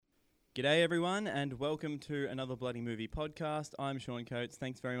G'day everyone and welcome to another Bloody Movie podcast. I'm Sean Coates.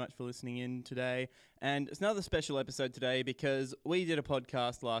 Thanks very much for listening in today. And it's another special episode today because we did a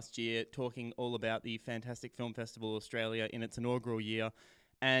podcast last year talking all about the Fantastic Film Festival Australia in its inaugural year.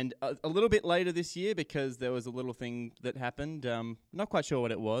 And a little bit later this year because there was a little thing that happened. Not quite sure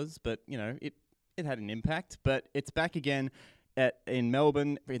what it was, but it had an impact. But it's back again in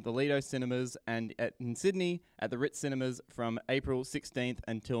Melbourne at the Lido Cinemas and in Sydney at the Ritz Cinemas from April 16th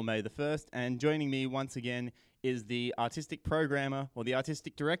until May the 1st. And joining me once again is the artistic programmer or the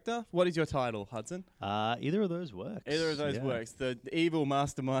artistic director. What is your title, Hudson? Either of those works. Either of those works. The evil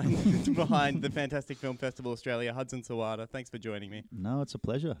mastermind behind the Fantastic Film Festival Australia, Hudson Sawada. Thanks for joining me. No, it's a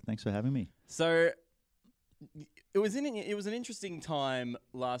pleasure. Thanks for having me. So it was an interesting time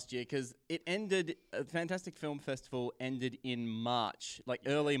last year because it ended. The Fantastic Film Festival ended in March, like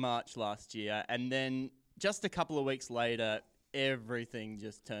early March last year, and then just a couple of weeks later, everything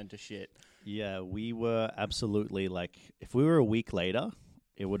just turned to shit. Yeah, we were absolutely if we were a week later,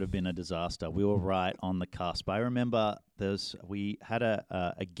 it would have been a disaster. We were right on the cusp. I remember we had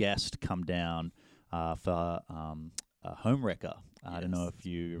a guest come down for a home wrecker. I don't know if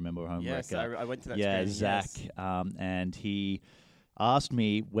you remember Home Yes, Wrecker. I went to that Yeah, screening, Zach. yes. And he asked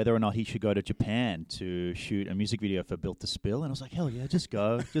me whether or not he should go to Japan to shoot a music video for Built to Spill. And I was like, hell yeah, just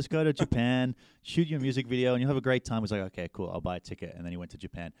go. Just go to Japan, shoot your music video, and you'll have a great time. I was like, okay, cool, I'll buy a ticket. And then he went to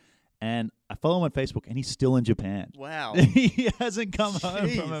Japan. And I follow him on Facebook, and he's still in Japan. Wow. He hasn't come home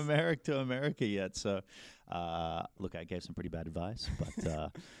Jeez. from America yet. So, look, I gave some pretty bad advice.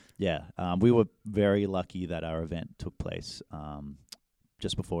 But, we were very lucky that our event took place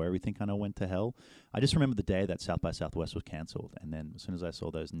just before everything kind of went to hell. I just remember the day that South by Southwest was cancelled. And then as soon as I saw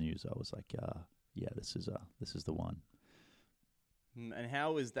those news, I was like, this is the one. And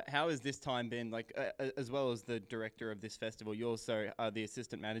how has this time been, as well as the director of this festival? You also are the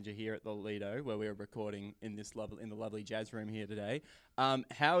assistant manager here at the Lido, where we're recording in the lovely jazz room here today.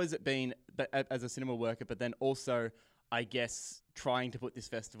 How has it been as a cinema worker, but then also, I guess, trying to put this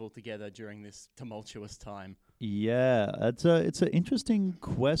festival together during this tumultuous time? Yeah, it's an interesting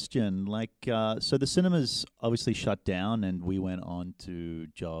question. So the cinemas obviously shut down, and we went on to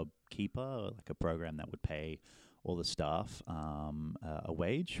JobKeeper, like a program that would pay all the staff a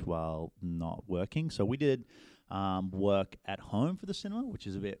wage while not working. So we did work at home for the cinema, which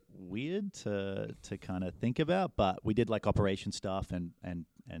is a bit weird to kind of think about, but we did operation stuff and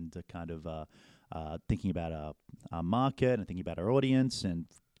kind of thinking about our market and thinking about our audience and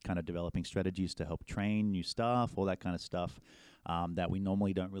kind of developing strategies to help train new staff, all that kind of stuff that we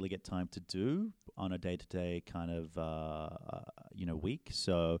normally don't really get time to do on a day-to-day kind of week.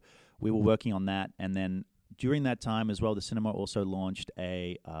 So we were working on that, and then during that time as well, the cinema also launched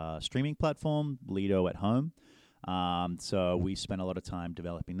a streaming platform, Lido at Home. So we spent a lot of time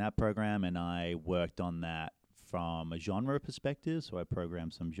developing that program, and I worked on that from a genre perspective. So I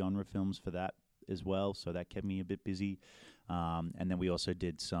programmed some genre films for that as well. So that kept me a bit busy. And then we also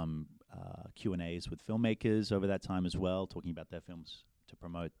did some Q&As with filmmakers over that time as well, talking about their films to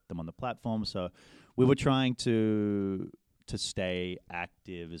promote them on the platform. So we were trying to stay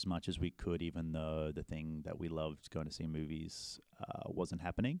active as much as we could, even though the thing that we loved, going to see movies, wasn't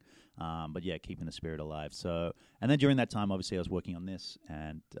happening. But yeah, keeping the spirit alive. So, and then during that time, obviously, I was working on this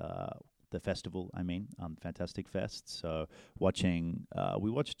and the festival. Fantastic Fest. So we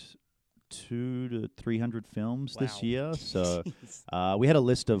watched 200 to 300 films this year. So we had a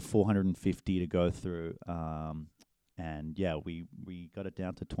list of 450 to go through, and yeah, we got it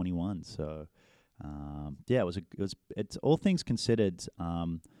down to 21. So. It's all things considered.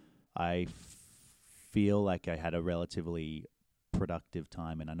 I feel like I had a relatively productive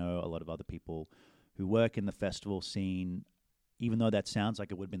time, and I know a lot of other people who work in the festival scene, even though that sounds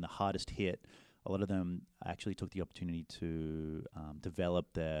like it would have been the hardest hit, a lot of them actually took the opportunity to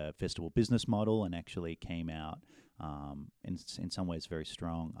develop their festival business model and actually came out in some ways very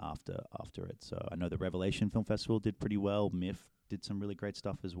strong after it. So I know the Revelation Film Festival did pretty well. MIF did some really great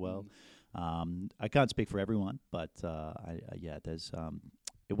stuff as well. I can't speak for everyone, but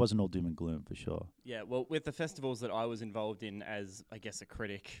it wasn't all doom and gloom for sure. Yeah, well, with the festivals that I was involved in as, I guess, a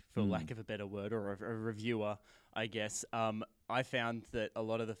critic, for lack of a better word, or a reviewer, I guess, I found that a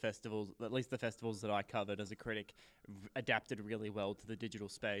lot of the festivals, at least the festivals that I covered as a critic, adapted really well to the digital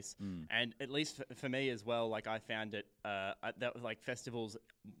space. And at least for me as well, I found it, that was festivals,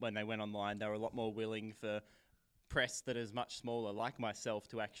 when they went online, they were a lot more willing for press that is much smaller, like myself,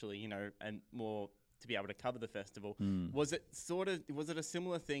 to actually, and more to be able to cover the festival. Was it a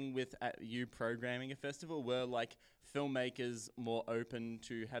similar thing with you programming a festival? Were filmmakers more open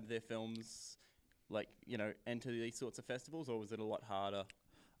to have their films enter these sorts of festivals, or was it a lot harder?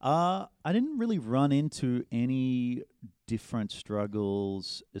 I didn't really run into any different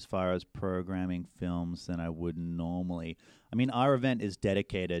struggles as far as programming films than I would normally. I mean, our event is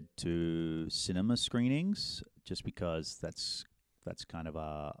dedicated to cinema screenings, just because that's kind of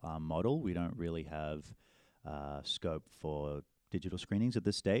our model. We don't really have scope for digital screenings at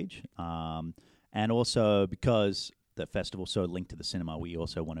this stage, and also because the festival's so linked to the cinema, we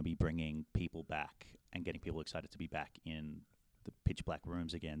also want to be bringing people back and getting people excited to be back in the pitch black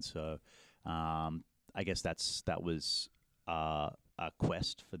rooms again. So I guess that was our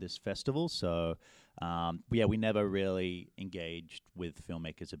quest for this festival. So we never really engaged with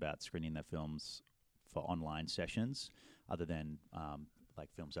filmmakers about screening their films for online sessions, other than like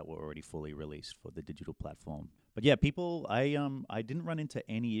films that were already fully released for the digital platform. But yeah, people, I didn't run into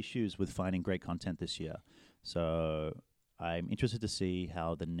any issues with finding great content this year. So I'm interested to see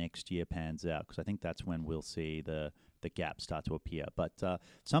how the next year pans out, because I think that's when we'll see the gap start to appear. But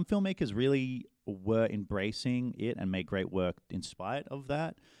some filmmakers really were embracing it and made great work in spite of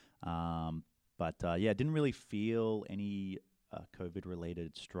that. But didn't really feel any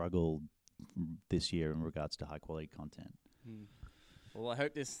COVID-related struggle this year in regards to high-quality content. Well, I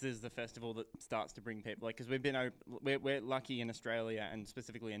hope this is the festival that starts to bring people, because we're lucky in Australia and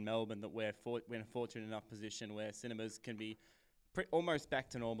specifically in Melbourne that we're in a fortunate enough position where cinemas can be almost back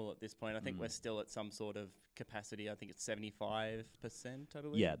to normal at this point. I think we're still at some sort of capacity. I think it's 75%, I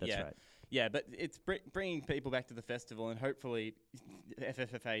believe. Yeah, that's right. Yeah, but it's bringing people back to the festival, and hopefully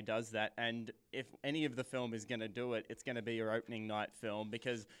FFFA does that. And if any of the film is going to do it, it's going to be your opening night film,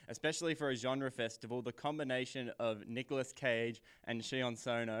 because especially for a genre festival, the combination of Nicolas Cage and Shion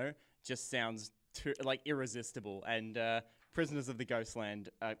Sono just sounds irresistible. And Prisoners of the Ghostland,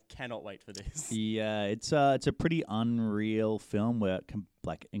 cannot wait for this. Yeah, it's a pretty unreal film. We're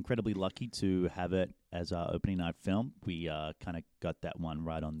incredibly lucky to have it as our opening night film. We kind of got that one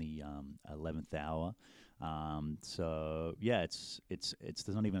right on the 11th hour. So yeah, it's there's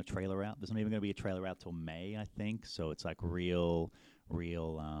not even a trailer out. There's not even going to be a trailer out till May, I think. So it's like real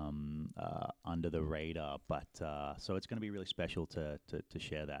under the radar. But so it's going to be really special to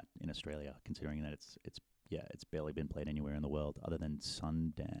share that in Australia, considering that it's barely been played anywhere in the world other than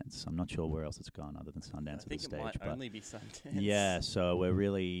Sundance. I'm not sure where else it's gone other than Sundance at this stage. I think it might only be Sundance. Yeah, so we're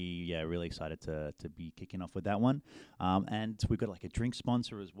really excited to be kicking off with that one. And we've got like a drink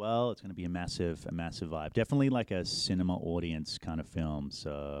sponsor as well. It's going to be a massive vibe. Definitely like a cinema audience kind of film.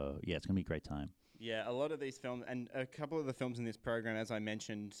 So yeah, it's going to be a great time. Yeah, a lot of these films, and a couple of the films in this program, as I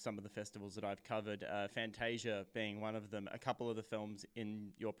mentioned, some of the festivals that I've covered, Fantasia being one of them. A couple of the films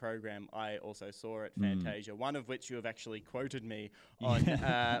in your program I also saw at Fantasia, one of which you have actually quoted me on,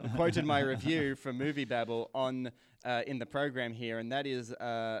 quoted my review from Movie Babble on in the program here, and that is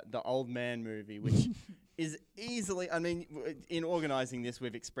the Old Man movie, which is easily, I mean, in organising this,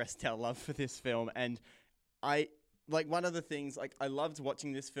 we've expressed our love for this film, and one of the things, I loved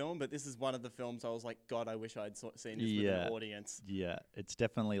watching this film, but this is one of the films I was like, God, I wish I'd seen this with an audience. Yeah, it's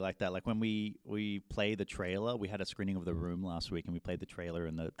definitely like that. Like when we play the trailer, we had a screening of The Room last week, and we played the trailer,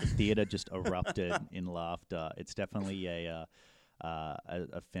 and the theater just erupted in laughter. It's definitely a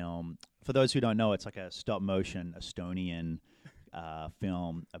film. For those who don't know, it's like a stop-motion Estonian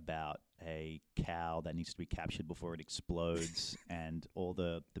film about a cow that needs to be captured before it explodes, and all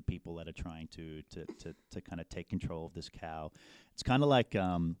the people that are trying to kind of take control of this cow. It's kind of like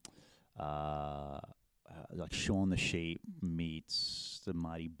Shaun the Sheep meets the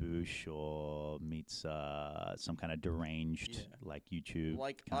Mighty Boosh, or meets some kind of deranged like YouTube.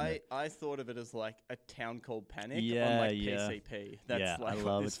 I thought of it as like A Town Called Panic on PCP. That's I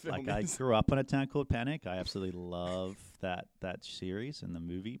love it. Film I grew up on A Town Called Panic. I absolutely love that series and the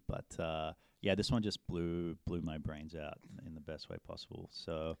movie, but this one just blew my brains out in the best way possible.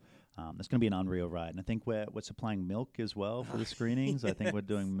 So it's going to be an unreal ride, and I think we're supplying milk as well for the screenings. I think we're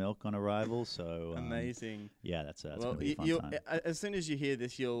doing milk on arrival. So amazing. Yeah, that's going to be a fun time. As soon as you hear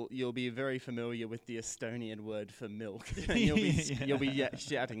this, you'll be very familiar with the Estonian word for milk. You'll be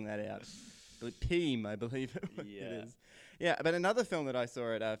shouting that out. Peem, I believe it is. Yeah, but another film that I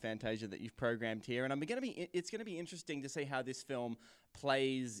saw at Fantasia that you've programmed here, and it's going to be interesting to see how this film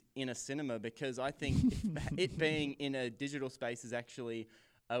plays in a cinema, because I think it being in a digital space is actually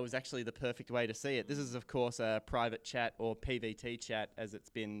was actually the perfect way to see it. This is, of course, a private chat, or PVT chat, as it's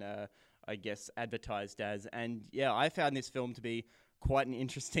been, I guess, advertised as. And yeah, I found this film to be quite an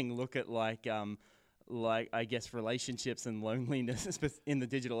interesting look at I guess relationships and loneliness in the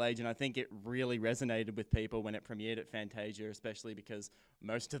digital age, and I think it really resonated with people when it premiered at Fantasia, especially because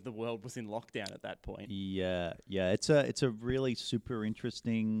most of the world was in lockdown at that point. Yeah, it's a really super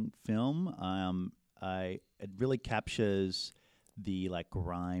interesting film. It really captures the like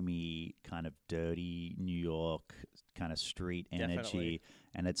grimy kind of dirty New York kind of street energy, Definitely.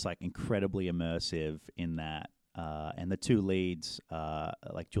 and it's like incredibly immersive in that. And the two leads,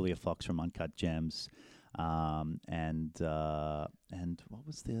 like Julia Fox from Uncut Gems, and what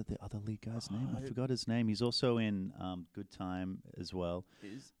was the other lead guy's name? I forgot his name. He's also in Good Time as well.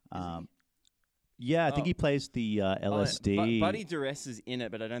 Is Um, he? yeah, I think Oh. he plays the LSD. Buddy Duress is in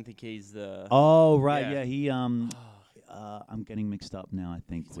it, but I don't think he's the. Oh right, Yeah. yeah. He I'm getting mixed up now. I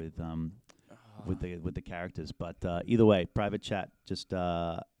think with the characters, but either way, Private Chat just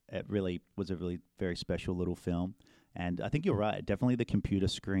it really was a really very special little film. And I think you're right. Definitely the computer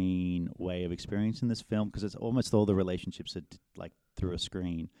screen way of experiencing this film, because it's almost all the relationships are like through a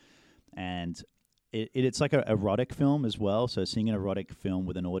screen, and it's like an erotic film as well. So seeing an erotic film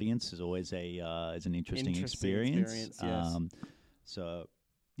with an audience is always is an interesting experience. Yes. So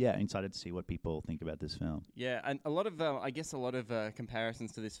yeah, excited to see what people think about this film. Yeah, and a lot of, I guess, a lot of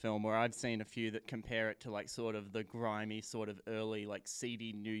comparisons to this film, where I've seen a few that compare it to like sort of the grimy, sort of early, like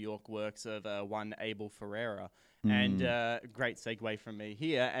seedy New York works of one Abel Ferrara. And great segue from me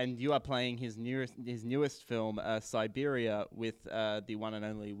here. And you are playing his newest film, Siberia, with the one and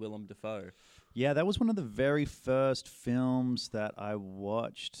only Willem Dafoe. Yeah, that was one of the very first films that I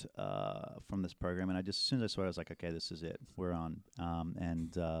watched from this program, and as soon as I saw it, I was like, okay, this is it. We're on.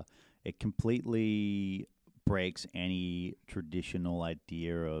 And it completely breaks any traditional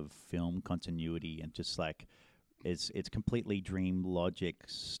idea of film continuity, and just like it's completely dream logic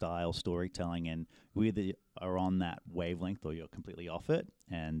style storytelling, and we either are on that wavelength or you're completely off it.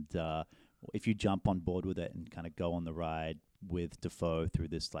 And if you jump on board with it and kind of go on the ride with Dafoe through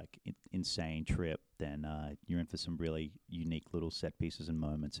this like insane trip, then you're in for some really unique little set pieces and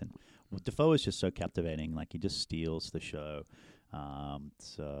moments. And Dafoe is just so captivating; like he just steals the show.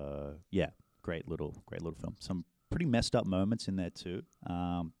 So yeah, great little film. Some pretty messed up moments in there too,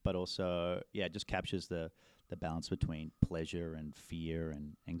 but also it just captures the balance between pleasure and fear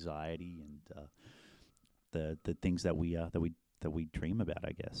and anxiety and the things that we dream about,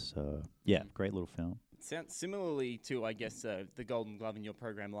 I guess. So yeah, great little film. Sounds similarly to, I guess, the Golden Glove in your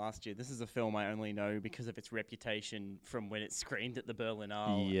program last year. This is a film I only know because of its reputation from when it screened at the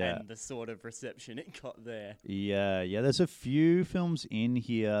Berlinale and the sort of reception it got there. Yeah. There's a few films in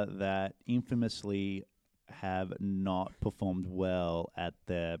here that infamously have not performed well at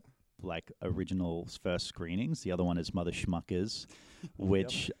their like original first screenings. The other one is Mother Schmuckers,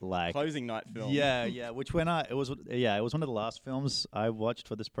 which like closing night film. Yeah. Which it was one of the last films I watched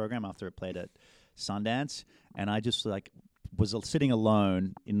for this program after it played at Sundance, and I just like was sitting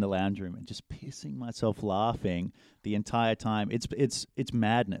alone in the lounge room and just pissing myself laughing the entire time. It's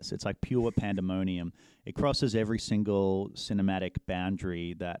madness. It's like pure pandemonium. It crosses every single cinematic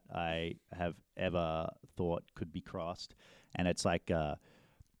boundary that I have ever thought could be crossed, and it's like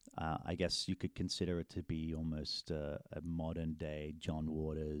I guess you could consider it to be almost a modern day John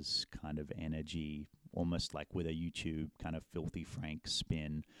Waters kind of energy, almost like with a YouTube kind of Filthy Frank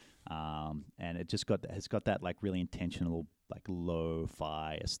spin. And it just has got that like really intentional like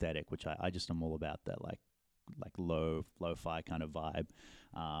lo-fi aesthetic, which I just am all about, that like lo-fi kind of vibe.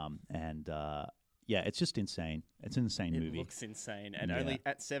 Yeah, it's just insane. It's an insane movie. It looks insane, and only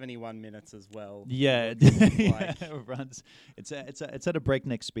at 71 minutes as well. Yeah, like it runs. It's at a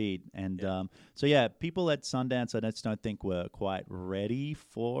breakneck speed, and so yeah, people at Sundance I just don't think were quite ready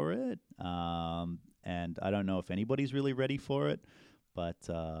for it, and I don't know if anybody's really ready for it, but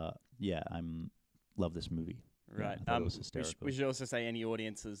yeah, love this movie. Right. Yeah, it was hysterical. We should also say any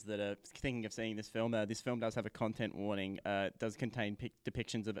audiences that are thinking of seeing this film does have a content warning. It does contain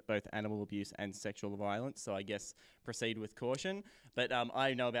depictions of both animal abuse and sexual violence, so I guess proceed with caution. But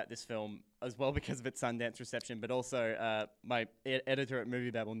I know about this film as well because of its Sundance reception, but also my editor at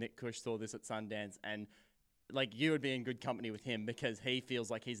Movie Babble, Nick Cush, saw this at Sundance, and like you would be in good company with him because he feels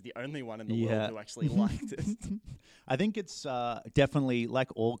like he's the only one in the world who actually liked it. I think it's definitely, like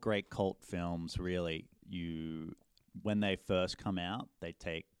all great cult films, really, when they first come out,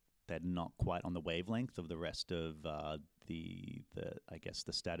 they're not quite on the wavelength of the rest of the I guess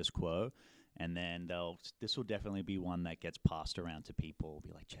the status quo, and then this will definitely be one that gets passed around to people.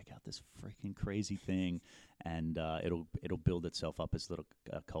 Be like, check out this freaking crazy thing, and it'll build itself up as a little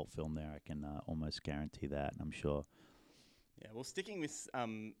cult film there. I can almost guarantee that. I'm sure. Yeah, well, sticking with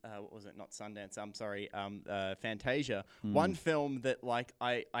what was it? Not Sundance. I'm sorry, Fantasia. One film that like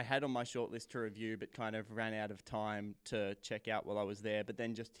I had on my shortlist to review, but kind of ran out of time to check out while I was there. But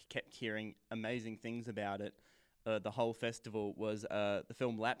then just kept hearing amazing things about it. The whole festival was the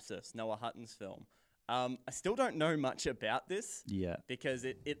film Lapsus, Noah Hutton's film. I still don't know much about this. Yeah. Because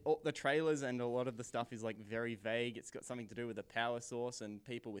the trailers and a lot of the stuff is like very vague. It's got something to do with a power source and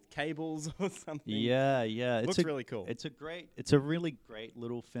people with cables or something. Yeah, It looks really cool. It's a really great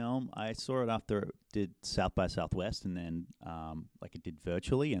little film. I saw it after it did South by Southwest, and then like it did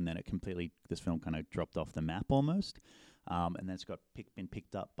virtually, and then this film kind of dropped off the map almost. And then it's been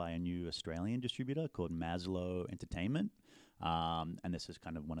picked up by a new Australian distributor called Maslow Entertainment. And this is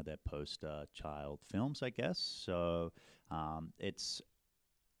kind of one of their post-child films, I guess. So it's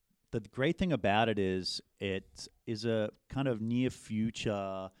the great thing about it is a kind of near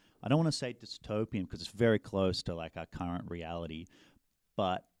future. I don't want to say dystopian because it's very close to like our current reality,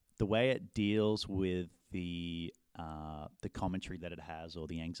 but the way it deals with the commentary that it has or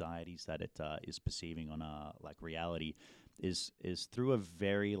the anxieties that it is perceiving on like reality is through a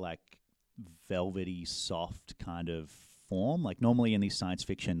very like velvety, soft kind of form. Like normally in these science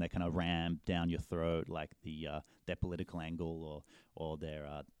fiction, they kind of ram down your throat like their political angle or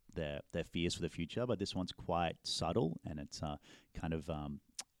their fears for the future. But this one's quite subtle, and it's kind of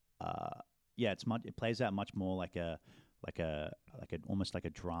it plays out much more like almost like a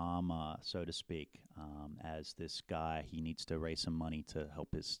drama, so to speak. As this guy, he needs to raise some money to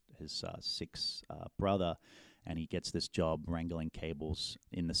help his sick brother, and he gets this job wrangling cables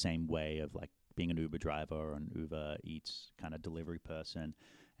in the same way of like being an Uber driver or an Uber Eats kind of delivery person.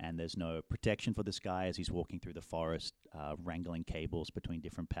 And there's no protection for this guy as he's walking through the forest, wrangling cables between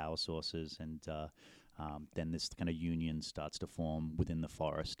different power sources. And then this kind of union starts to form within the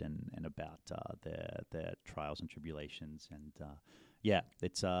forest and about their trials and tribulations. And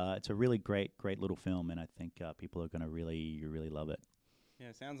it's a really great little film, and I think people are going to really love it. Yeah,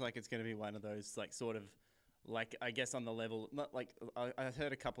 it sounds like it's going to be one of those like sort of like, I guess on the level, not like, I've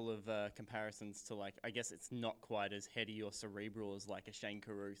heard a couple of comparisons to like, I guess it's not quite as heady or cerebral as like a Shane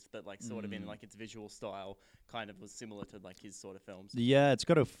Carruth, but like sort of in like its visual style kind of was similar to like his sort of films. Yeah, it's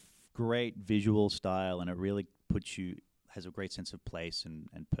got a great visual style, and it really has a great sense of place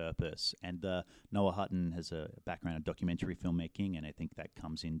and purpose. And Noah Hutton has a background in documentary filmmaking, and I think that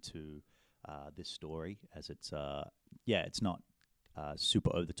comes into this story as it's not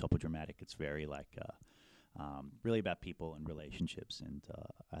super over the top or dramatic. It's very like really about people and relationships, and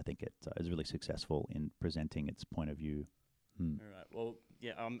I think it is really successful in presenting its point of view. All right. Well,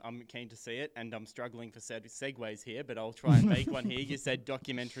 yeah, I'm keen to see it, and I'm struggling for segues here, but I'll try and make one here. You said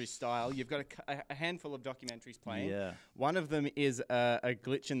documentary style. You've got a handful of documentaries playing. Yeah. One of them is a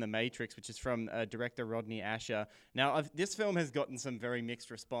Glitch in the Matrix, which is from director Rodney Asher. Now, this film has gotten some very mixed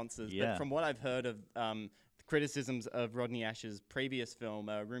responses, but from what I've heard of criticisms of Rodney Asher's previous film,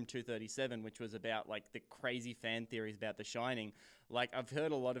 Room 237, which was about like the crazy fan theories about The Shining. Like, I've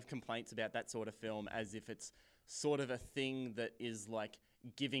heard a lot of complaints about that sort of film as if it's sort of a thing that is like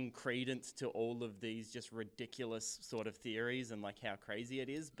giving credence to all of these just ridiculous sort of theories and like how crazy it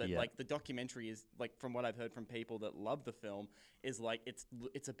is. But like the documentary is like, from what I've heard from people that love the film, is like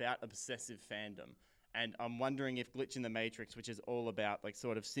it's about obsessive fandom. And I'm wondering if Glitch in the Matrix, which is all about like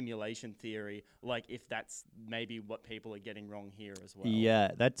sort of simulation theory, like if that's maybe what people are getting wrong here as well.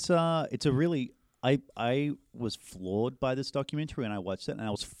 Yeah, that's it's a really I was floored by this documentary when I watched it, and I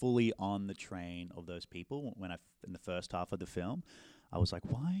was fully on the train of those people when in the first half of the film. I was like,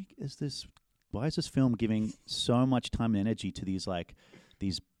 why is this film giving so much time and energy to these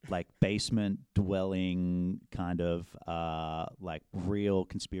basement dwelling kind of like real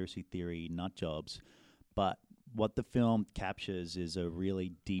conspiracy theory nut jobs? But what the film captures is a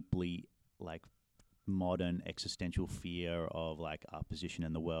really deeply like modern existential fear of like our position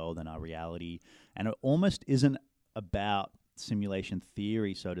in the world and our reality. And it almost isn't about simulation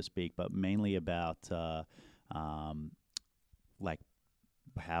theory, so to speak, but mainly about like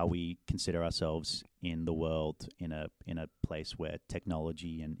how we consider ourselves in the world in a place where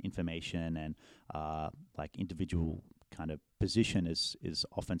technology and information and like individual kind of position is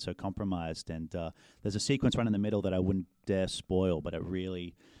often so compromised. And there's a sequence right in the middle that I wouldn't dare spoil, but it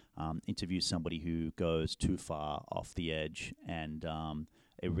really interviews somebody who goes too far off the edge, and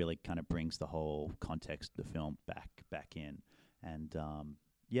it really kind of brings the whole context of the film back in. And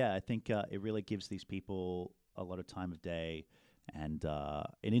I think it really gives these people a lot of time of day, and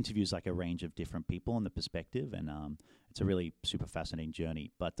it interviews like a range of different people and the perspective, and it's a really super fascinating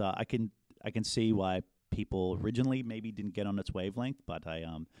journey. But I can see why people originally maybe didn't get on its wavelength, but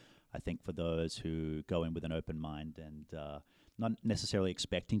I think for those who go in with an open mind and not necessarily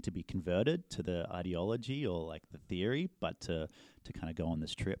expecting to be converted to the ideology or like the theory, but to kind of go on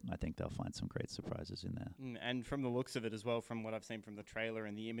this trip, I think they'll find some great surprises in there. And from the looks of it as well, from what I've seen from the trailer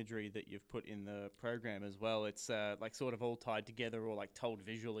and the imagery that you've put in the program as well, it's like sort of all tied together or like told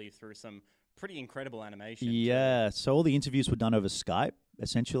visually through some pretty incredible animation. too. Yeah, so all the interviews were done over Skype,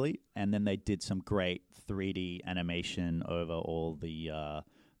 essentially, and then they did some great 3D animation over all the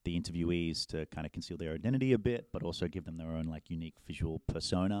interviewees to kind of conceal their identity a bit, but also give them their own like unique visual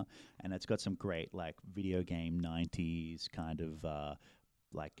persona. And it's got some great like video game 90s kind of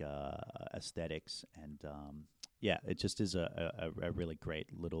aesthetics, and yeah, it just is a really great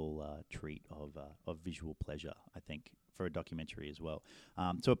little treat of visual pleasure, I think, for a documentary as well.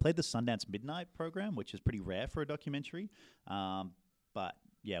 So it played the Sundance Midnight program, which is pretty rare for a documentary. But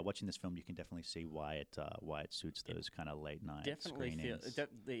yeah, watching this film, you can definitely see why it suits those kind of late night Definitely screenings.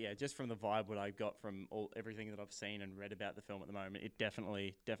 yeah, just from the vibe what I got from everything that I've seen and read about the film at the moment, it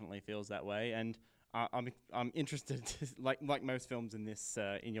definitely feels that way. And I'm interested, like most films in this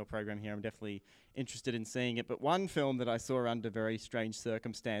in your program here. I'm definitely interested in seeing it. But one film that I saw under very strange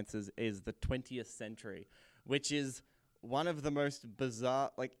circumstances is The 20th Century, which is one of the most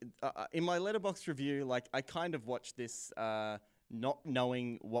bizarre. Like in my Letterboxd review, like I kind of watched this. Not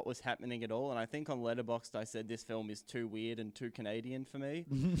knowing what was happening at all, and I think on Letterboxd I said this film is too weird and too Canadian for me,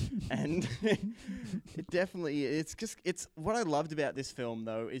 and it's what I loved about this film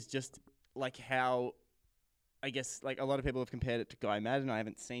though is just like how, I guess like a lot of people have compared it to Guy Maddin. I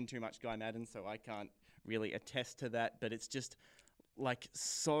haven't seen too much Guy Maddin, so I can't really attest to that, but it's just like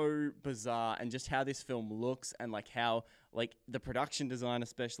so bizarre, and just how this film looks, and like how like the production design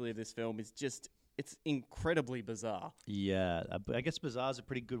especially of this film is just. It's incredibly bizarre. Yeah, I guess bizarre is a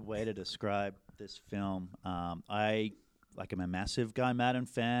pretty good way to describe this film. I am a massive Guy Maddin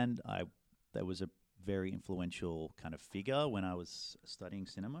fan. That was a very influential kind of figure when I was studying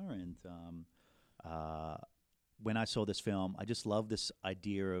cinema, and when I saw this film, I just love this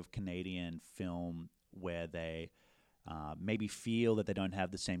idea of Canadian film where they maybe feel that they don't have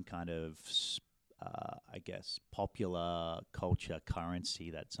the same kind of I guess, popular culture currency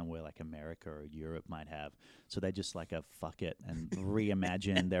that somewhere like America or Europe might have. So they just like a fuck it and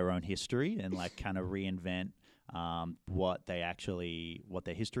reimagine their own history and like kind of reinvent what their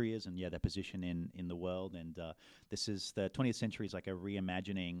history is, and yeah, their position in the world. And this is the 20th century is like a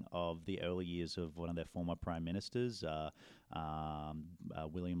reimagining of the early years of one of their former prime ministers,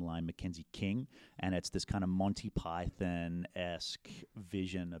 William Lyon Mackenzie King, and it's this kind of Monty Python-esque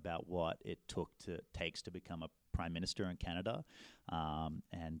vision about what it takes to become a prime minister in Canada,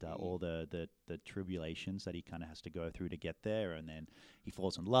 and all the tribulations that he kind of has to go through to get there, and then he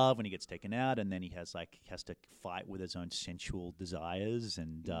falls in love when he gets taken out, and then he has to fight with his own sensual desires,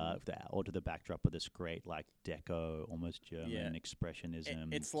 and all to the backdrop of this great like deco, almost German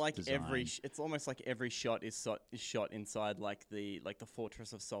expressionism. It's like design. it's almost like every shot is shot inside like the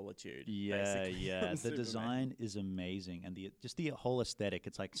Fortress of Solitude. Yeah, basically, yeah. The Superman. design is amazing, and the whole aesthetic.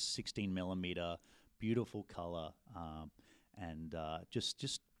 It's like 16 millimeter. Beautiful color, and just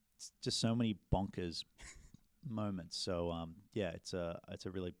so many bonkers moments. So yeah, it's a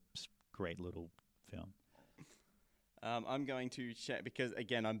really great little film. I'm going to check because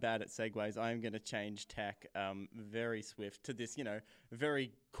again I'm bad at segues. I'm going to change tack very swift to this,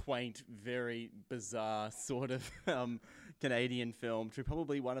 very quaint, very bizarre sort of Canadian film to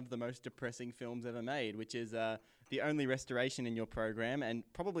probably one of the most depressing films ever made, which is the only restoration in your program, and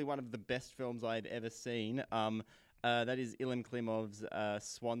probably one of the best films I've ever seen. That is Ilan Klimov's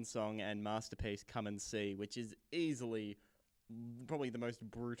swan song and masterpiece, Come and See, which is easily probably the most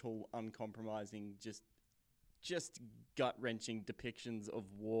brutal, uncompromising, just gut-wrenching depictions of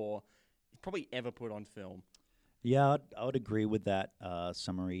war probably ever put on film. Yeah, I would agree with that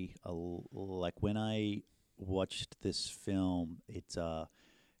summary. Like when I watched this film, it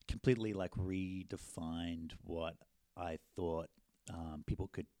completely like redefined what I thought people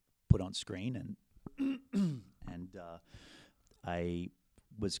could put on screen, and I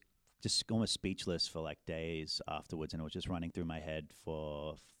was just almost speechless for like days afterwards, and it was just running through my head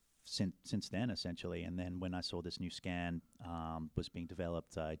since then, essentially. And then when I saw this new scan was being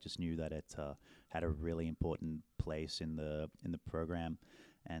developed, I just knew that it had a really important place in the program,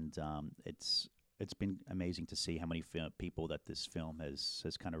 and it's been amazing to see how many people that this film has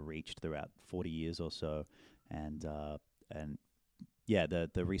kind of reached throughout 40 years or so, and yeah, the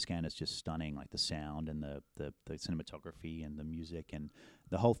rescan is just stunning, like the sound and the cinematography and the music, and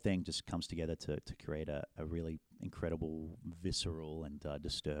the whole thing just comes together to create a really incredible, visceral and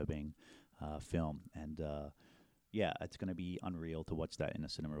disturbing film. And yeah, it's going to be unreal to watch that in a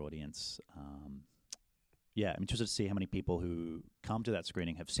cinema audience. Yeah, I'm interested to see how many people who come to that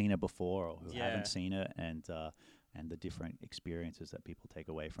screening have seen it before or who haven't seen it, and the different experiences that people take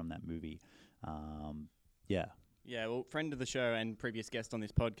away from that movie. Yeah. Yeah, well, friend of the show and previous guest on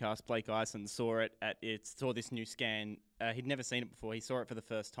this podcast, Blake Ison, saw this new scan. He'd never seen it before. He saw it for the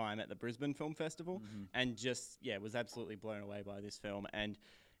first time at the Brisbane Film Festival, and just was absolutely blown away by this film. And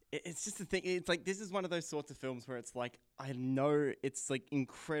it's just the thing. It's like this is one of those sorts of films where it's like I know it's like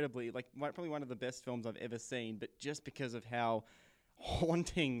incredibly probably one of the best films I've ever seen, but just because of how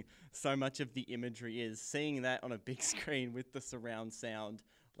haunting so much of the imagery is, seeing that on a big screen with the surround sound.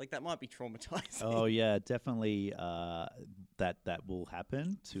 Like that might be traumatizing. Oh yeah, definitely. That will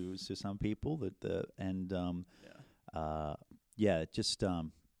happen to some people.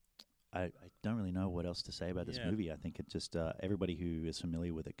 I don't really know what else to say about this movie. I think it just everybody who is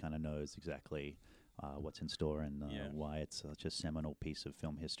familiar with it kind of knows exactly what's in store and why it's such a seminal piece of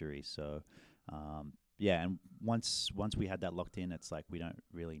film history. So. And once we had that locked in, it's like we don't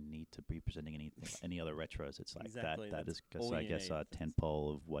really need to be presenting any other retros. It's like exactly. that is I guess our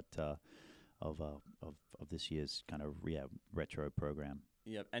tentpole of what of this year's kind of retro program.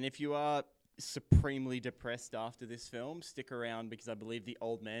 Yep. And if you are supremely depressed after this film, stick around because I believe the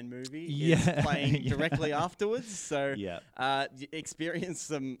Old Man movie is playing directly afterwards. So experience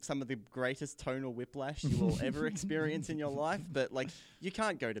some of the greatest tonal whiplash you will ever experience in your life. But like you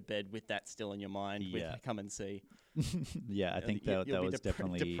can't go to bed with that still in your mind with Come and See. I think that was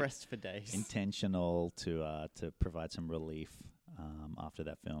definitely depressed for days. Intentional to provide some relief after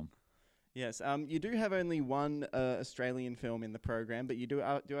that film. Yes, you do have only one Australian film in the program, but you do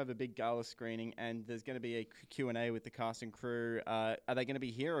have a big gala screening, and there's going to be a Q&A with the cast and crew. Are they going to be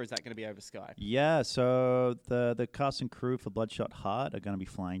here, or is that going to be over Skype? Yeah, so the cast and crew for Bloodshot Heart are going to be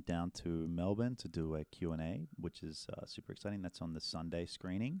flying down to Melbourne to do a Q&A, which is super exciting. That's on the Sunday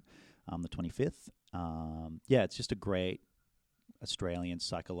screening, the 25th. It's just a great Australian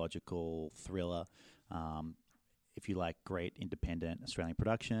psychological thriller. If you like great independent Australian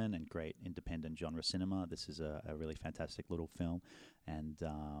production and great independent genre cinema, this is a really fantastic little film. And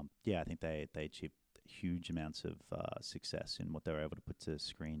I think they achieved huge amounts of success in what they were able to put to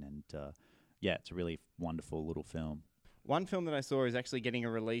screen. And it's a really wonderful little film. One film that I saw is actually getting a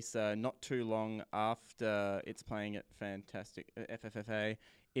release not too long after it's playing at Fantastic FFFA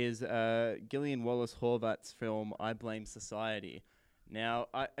is Gillian Wallace Horvath's film I Blame Society. Now,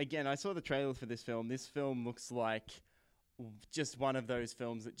 I saw the trailer for this film. This film looks like just one of those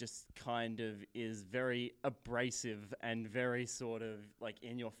films that just kind of is very abrasive and very sort of like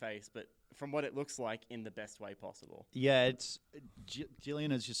in your face, but from what it looks like, in the best way possible. Yeah, it's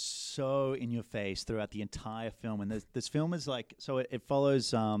Gillian is just so in your face throughout the entire film, and this film is like it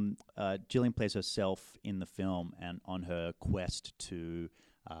follows. Gillian plays herself in the film and on her quest to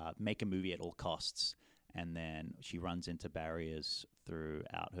make a movie at all costs. And then she runs into barriers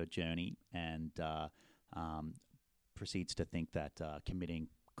throughout her journey and proceeds to think that committing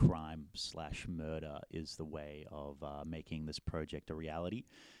crime/murder is the way of making this project a reality.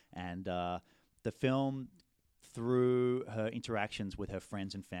 And the film, through her interactions with her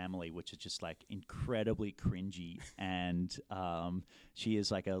friends and family, which is just like incredibly cringy, and she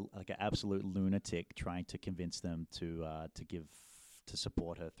is like an absolute lunatic trying to convince them to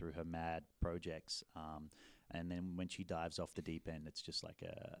support her through her mad projects. And then when she dives off the deep end, it's just like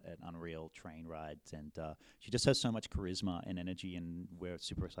an unreal train ride. And she just has so much charisma and energy, and we're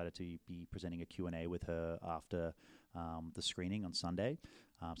super excited to be presenting a Q&A with her after the screening on Sunday,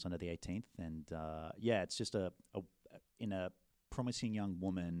 Sunday the 18th. And it's just in a promising young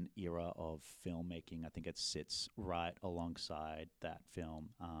woman era of filmmaking. I think it sits right alongside that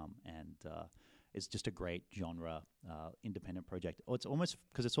film. It's just a great genre, independent project. It's almost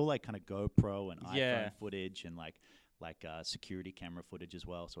because it's all like kind of GoPro and iPhone footage and like security camera footage as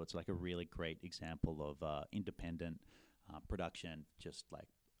well. So it's like a really great example of independent production, just like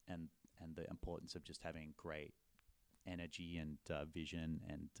and the importance of just having great energy and vision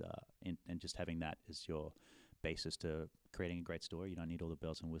and just having that as your basis to creating a great story. You don't need all the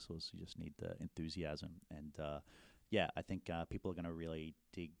bells and whistles. You just need the enthusiasm. And I think people are going to really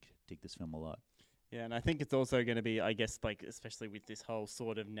dig this film a lot. Yeah, and I think it's also going to be, I guess, like especially with this whole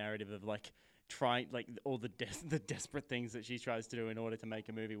sort of narrative of like trying, like all the desperate things that she tries to do in order to make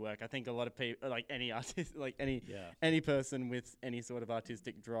a movie work. I think a lot of people, like any artist, like any person with any sort of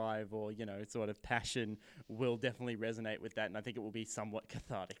artistic drive or sort of passion, will definitely resonate with that, and I think it will be somewhat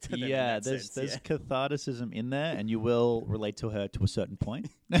cathartic to them. Yeah, there's catharticism in there, and you will relate to her to a certain point,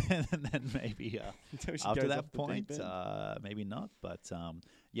 and then maybe after that point, maybe not, but.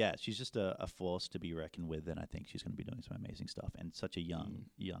 She's just a force to be reckoned with, and I think she's going to be doing some amazing stuff, and such a young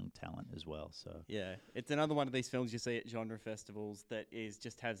talent as well. So it's another one of these films you see at genre festivals that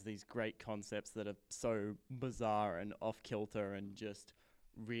just has these great concepts that are so bizarre and off kilter, and just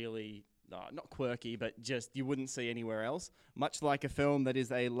really not quirky, but just you wouldn't see anywhere else. Much like a film that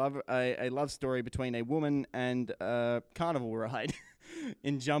is a love story between a woman and a carnival ride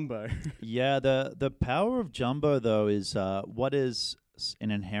in Jumbo. Yeah, the power of Jumbo though is what is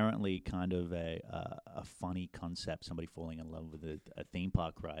an inherently kind of a funny concept. Somebody falling in love with a theme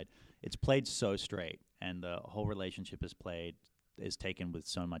park ride. It's played so straight, and the whole relationship is taken with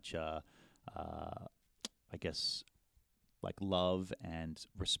so much, I guess, like love and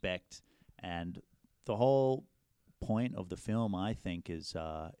respect, and the whole point of the film, I think, is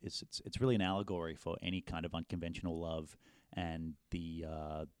it's really an allegory for any kind of unconventional love and the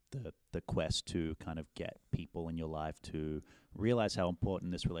quest to kind of get people in your life to realize how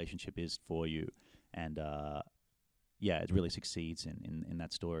important this relationship is for you, and yeah, it really succeeds in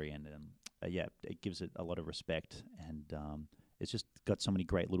that story, and yeah, it gives it a lot of respect, and it's just got so many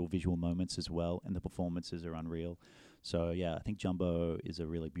great little visual moments as well, and the performances are unreal. So yeah, I think Jumbo is a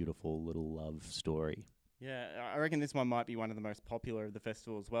really beautiful little love story. Yeah, I reckon this one might be one of the most popular of the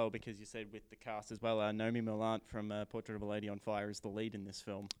festival as well, because you said with the cast as well, Nomi Millant from Portrait of a Lady on Fire is the lead in this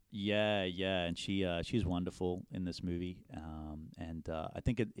film. Yeah, and she's wonderful in this movie, and I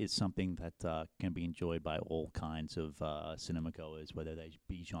think it is something that can be enjoyed by all kinds of cinema goers, whether they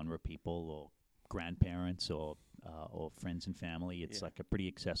be genre people or grandparents or friends and family. It's like a pretty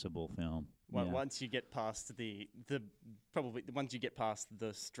accessible film. Once you get past once you get past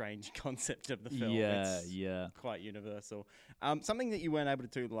the strange concept of the film, it's quite universal. Something that you weren't able to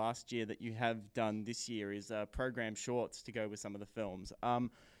do last year that you have done this year is program shorts to go with some of the films.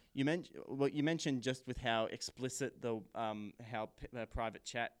 You mentioned just with how explicit the private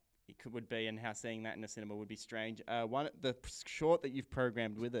chat would be, and how seeing that in a cinema would be strange. The short that you've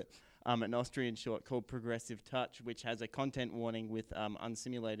programmed with it, an Austrian short called Progressive Touch, which has a content warning with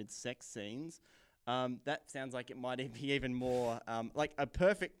unsimulated sex scenes. That sounds like it might be even more like a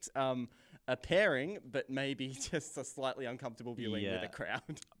perfect a pairing, but maybe just a slightly uncomfortable viewing with a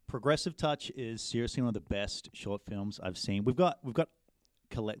crowd. Progressive Touch is seriously one of the best short films I've seen. We've got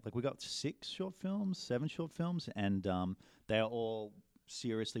 6 short films, 7 short films, and they are all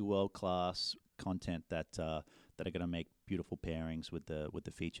seriously world-class content that are going to make beautiful pairings with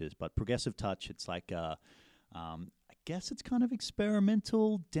the features. But Progressive Touch, it's like I guess it's kind of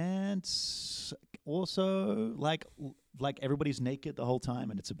experimental dance, also like everybody's naked the whole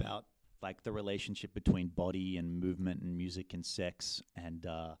time, and it's about like the relationship between body and movement and music and sex, and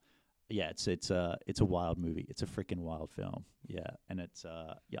it's a wild movie. It's a freaking wild film. Yeah, and it's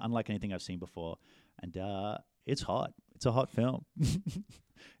unlike anything I've seen before, and it's hot. It's a hot film.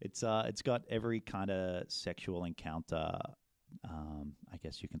 It's got every kind of sexual encounter, I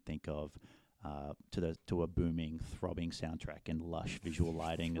guess you can think of, to a booming, throbbing soundtrack and lush visual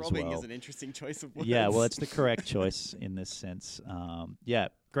lighting as well. Throbbing is an interesting choice of words. Yeah, well, it's the correct choice in this sense.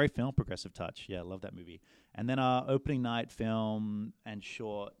 Great film, Progressive Touch. Yeah, love that movie. And then our opening night film and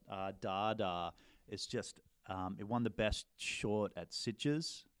short, Dada, is just it won the best short at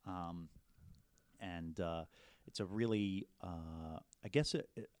Sitges, and it's a really, I guess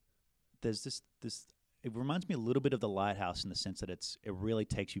there's this. It reminds me a little bit of The Lighthouse in the sense that it really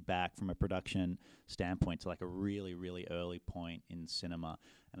takes you back from a production standpoint to like a really, really early point in cinema,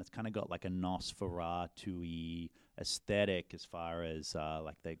 and it's kind of got like a Nosferatu-y aesthetic as far as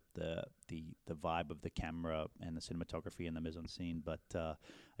like the vibe of the camera and the cinematography and the mise-en-scene. But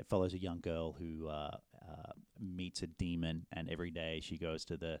it follows a young girl who meets a demon, and every day she goes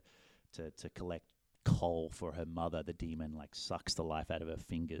to collect coal for her mother. The demon like sucks the life out of her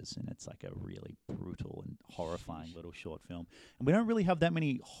fingers, and it's like a really brutal and horrifying little short film. And we don't really have that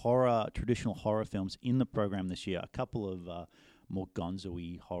many traditional horror films in the program this year. A couple of more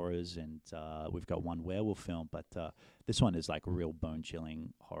gonzo-y horrors, and we've got one werewolf film, but this one is like real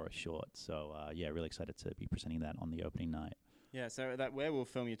bone-chilling horror short. So really excited to be presenting that on the opening night. Yeah, so that werewolf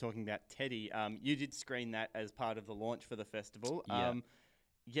film you're talking about, Teddy, you did screen that as part of the launch for the festival.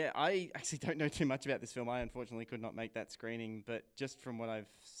 Yeah, I actually don't know too much about this film. I unfortunately could not make that screening, but just from what I've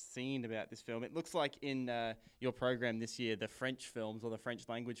seen about this film, it looks like in your program this year, the French films or the French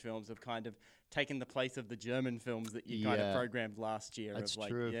language films have kind of taken the place of the German films that you kind of programmed last year. That's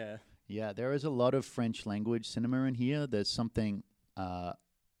true. Yeah, there is a lot of French language cinema in here. There's something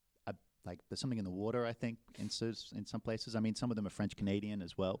there's something in the water, I think, in some places. I mean, some of them are French Canadian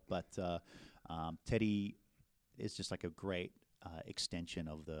as well, but Teddy is just like a great extension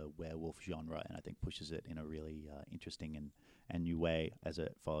of the werewolf genre, and I think pushes it in a really interesting and new way, as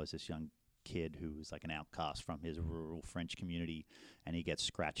it follows this young kid who is like an outcast from his rural French community, and he gets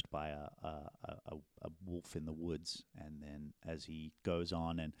scratched by a wolf in the woods, and then as he goes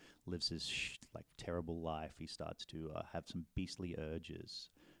on and lives his terrible life, he starts to have some beastly urges,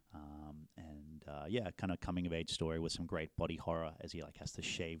 Kind of coming of age story with some great body horror as he like has to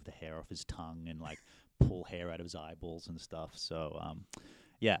shave the hair off his tongue and like pull hair out of his eyeballs and stuff. So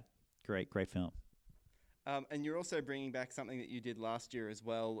great film. And you're also bringing back something that you did last year as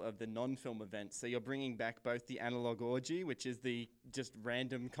well of the non-film events. So you're bringing back both the Analog Orgy, which is the just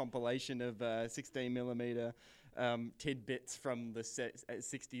random compilation of 16mm tidbits from the 60s,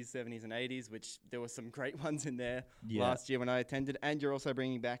 70s and 80s, which there were some great ones in there last year when I attended. And you're also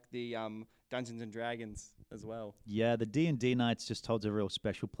bringing back the Dungeons and Dragons as well. Yeah, the D&D nights just holds a real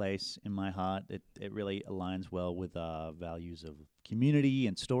special place in my heart. It really aligns well with values of community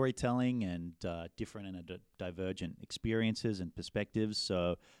and storytelling and different and divergent experiences and perspectives.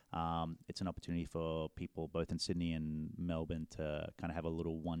 So it's an opportunity for people both in Sydney and Melbourne to kind of have a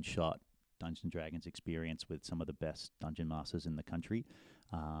little one-shot Dungeons and Dragons experience with some of the best dungeon masters in the country.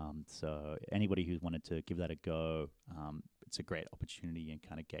 So anybody who wanted to give that a go, it's a great opportunity and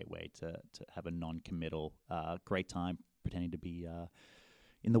kind of gateway to have a non-committal great time pretending to be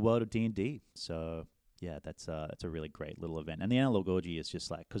in the world of D&D. So yeah, that's a really great little event. And the Analog Orgy is just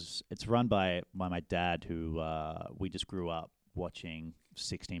like, because it's run by my dad, who we just grew up watching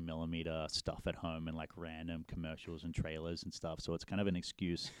 16mm stuff at home and like random commercials and trailers and stuff. So it's kind of an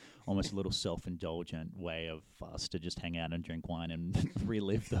excuse, almost a little self-indulgent way of us to just hang out and drink wine and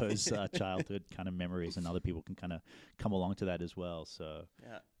relive those childhood kind of memories, and other people can kind of come along to that as well. So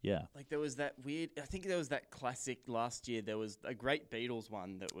yeah. Like there was that weird, I think there was that classic last year. There was a great Beatles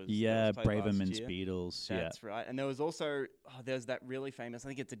one that was Braverman's Beatles. That's right. And there was also there's that really famous, I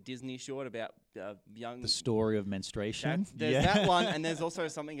think it's a Disney short about young. The Story of Menstruation. There's that one, and there's also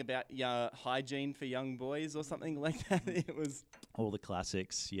something about hygiene for young boys or something like that. It was all the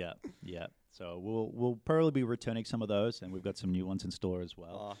classics. Yeah. So we'll probably be returning some of those, and we've got some new ones in store as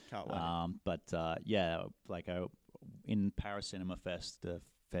well. Oh, can't wait. In Paris Cinema Fest, the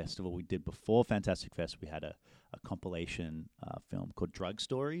festival we did before Fantastic Fest, we had a compilation film called Drug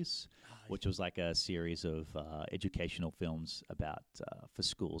Stories, which was like a series of educational films about for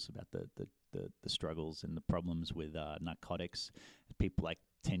schools about the struggles and the problems with narcotics. People like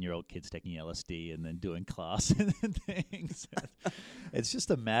 10-year-old kids taking LSD and then doing class and things. It's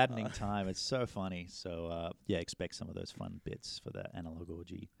just a maddening time. It's so funny. So expect some of those fun bits for the Analog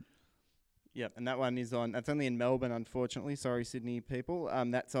Orgy. Yep, and that one is that's only in Melbourne, unfortunately. Sorry, Sydney people.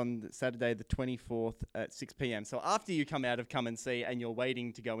 That's on Saturday the 24th at 6 p.m. So after you come out of Come and See and you're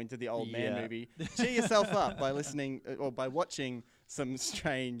waiting to go into the Old Man movie, cheer yourself up by listening or by watching some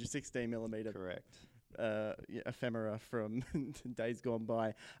strange 16mm Correct. Ephemera from days gone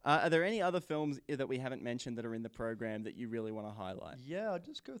by. Are there any other films that we haven't mentioned that are in the program that you really want to highlight? Yeah, I'll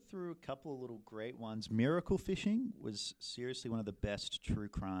just go through a couple of little great ones. Miracle Fishing was seriously one of the best true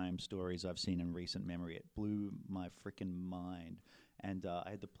crime stories I've seen in recent memory. It blew my freaking mind. And I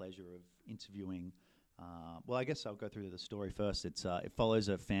had the pleasure of interviewing... I guess I'll go through the story first. It follows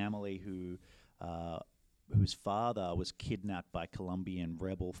a family whose father was kidnapped by Colombian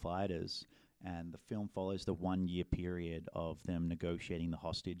rebel fighters. And the film follows the 1-year period of them negotiating the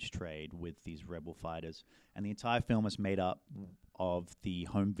hostage trade with these rebel fighters. And the entire film is made up of the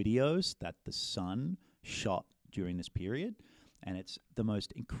home videos that the son shot during this period. And it's the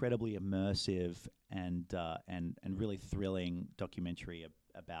most incredibly immersive and really thrilling documentary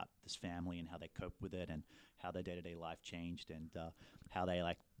about this family and how they cope with it and how their day-to-day life changed and how they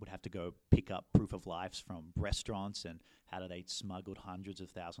would have to go pick up proof of lives from restaurants and how they smuggled hundreds of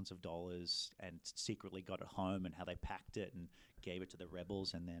thousands of dollars and secretly got it home and how they packed it and gave it to the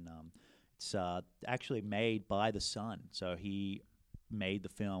rebels. And then it's actually made by the son. So he made the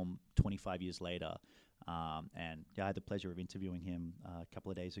film 25 years later. And I had the pleasure of interviewing him a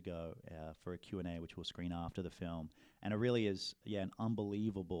couple of days ago for a Q&A, which we'll screen after the film. And it really is, an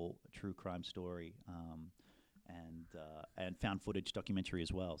unbelievable true crime story and found footage documentary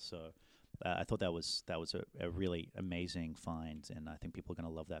as well. So I thought that was a really amazing find, and I think people are going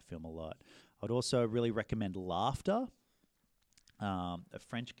to love that film a lot. I'd also really recommend Laughter, a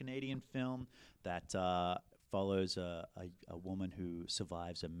French-Canadian film that follows a woman who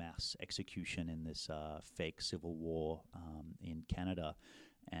survives a mass execution in this fake civil war in Canada,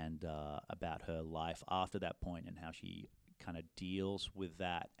 and about her life after that point and how she kind of deals with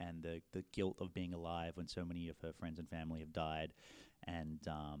that and the guilt of being alive when so many of her friends and family have died. And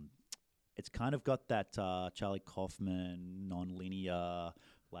it's kind of got that Charlie Kaufman non-linear,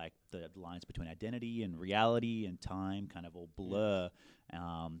 like the lines between identity and reality and time kind of all blur,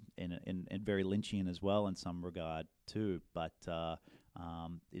 and very Lynchian as well in some regard too. But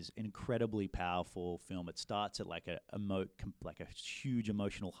is an incredibly powerful film. It starts at like a huge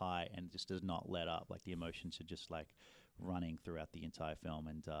emotional high and just does not let up. Like the emotions are just like running throughout the entire film,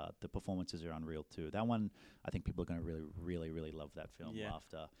 and the performances are unreal too. That one, I think people are going to really, really, really love that film. Yeah.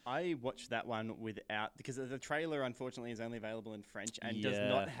 After I watched that one without, because the trailer unfortunately is only available in French and does Yeah.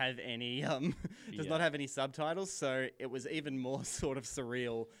 not have any does not have any subtitles, so it was even more sort of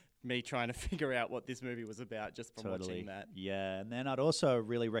surreal me trying to figure out what this movie was about just from watching that. Yeah, and then I'd also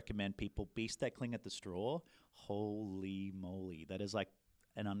really recommend people Beast That Cling at the Straw. Holy moly, that is like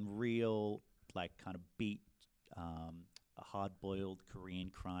an unreal, like kind of beat, a hard-boiled Korean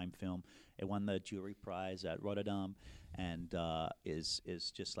crime film. It won the jury prize at Rotterdam, and is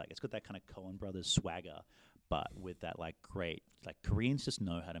just like, it's got that kind of Coen Brothers swagger, but with that like great, like Koreans just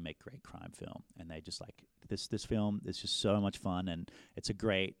know how to make great crime film, and they just like this film is just so much fun, and it's a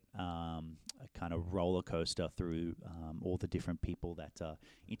great kind of roller coaster through all the different people that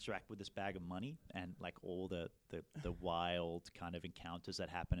interact with this bag of money, and like all the wild kind of encounters that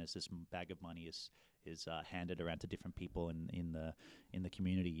happen as this bag of money is handed around to different people in the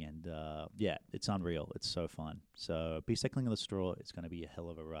community, and yeah, it's unreal. It's so fun. So Beast That Cling on the Straw is going to be a hell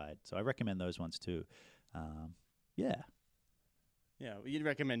of a ride. So I recommend those ones too. Yeah. Yeah, well, you'd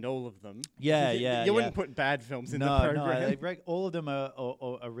recommend all of them. Yeah, You wouldn't put bad films in the No, program. all of them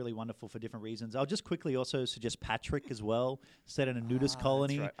are really wonderful for different reasons. I'll just quickly also suggest Patrick as well, set in a nudist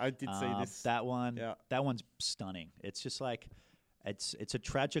colony. That's right. I did see this. That one. Yeah. That one's stunning. It's just like, it's a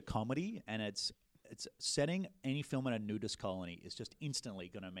tragic comedy, and it's setting any film in a nudist colony is just instantly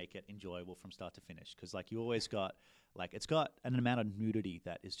going to make it enjoyable from start to finish, because like you always got, like, it's got an amount of nudity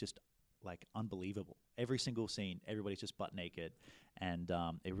that is just like unbelievable. Every single scene, everybody's just butt naked, and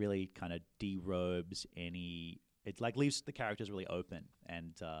it really kind of derobes any. It like leaves the characters really open,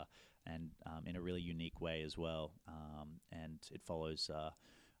 and in a really unique way as well. And it follows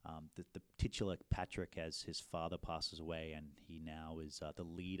the titular Patrick as his father passes away, and he now is the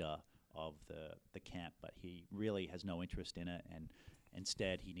leader of the camp, but he really has no interest in it, and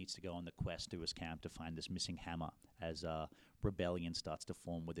instead he needs to go on the quest to his camp to find this missing hammer, as rebellion starts to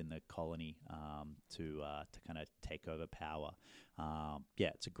form within the colony to kind of take over power. Yeah,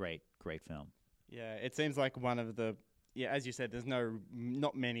 it's a great film. Yeah, it seems like one of the, as you said, there's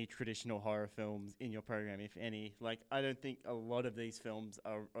not many traditional horror films in your program, if any. Like, I don't think a lot of these films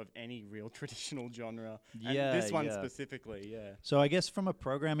are of any real traditional genre. And this one specifically, yeah. So I guess from a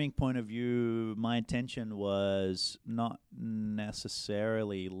programming point of view, my intention was not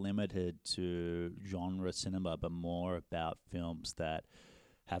necessarily limited to genre cinema, but more about films that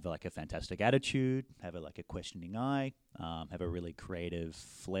have like a fantastic attitude, have like a questioning eye, have a really creative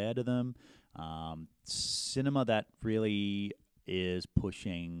flair to them. Cinema that really is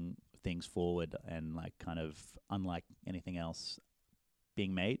pushing things forward and like kind of unlike anything else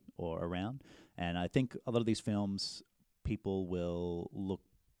being made or around. And I think a lot of these films people will look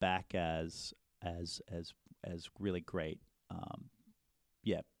back as really great.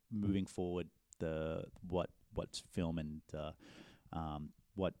 Moving forward, what's film and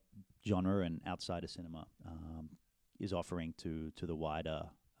what genre and outside of cinema is offering to the wider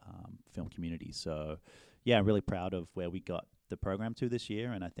film community. So, yeah, I'm really proud of where we got the program to this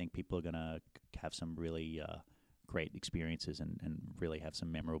year, and I think people are going to have some really great experiences and really have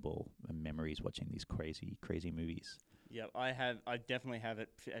some memorable memories watching these crazy movies. Yeah, I definitely have it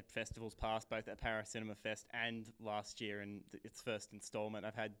at festivals past, both at Paris Cinema Fest and last year in its first installment.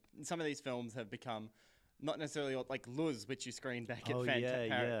 I've had some of these films have become not necessarily like Luz, which you screened back at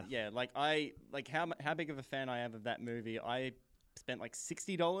Paris. Yeah. How big of a fan I am of that movie. I spent like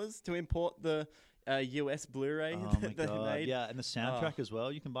 $60 to import the US Blu-ray that they made. Yeah, and the soundtrack as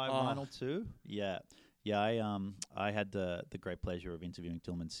well. You can buy vinyl too. Yeah. I had the great pleasure of interviewing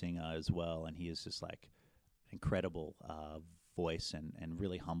Tillman Singer as well, and he is just like incredible voice and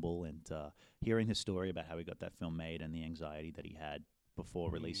really humble, and hearing his story about how he got that film made and the anxiety that he had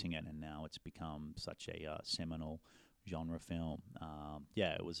before releasing it, and now it's become such a seminal genre film.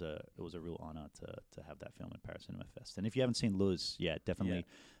 It was a real honor to have that film at Paris Cinema Fest. And if you haven't seen Luz, definitely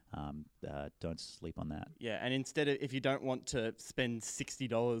don't sleep on that. Yeah, and instead of, if you don't want to spend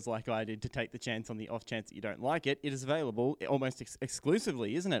 $60 like I did to take the chance on the off chance that you don't like it, it is available almost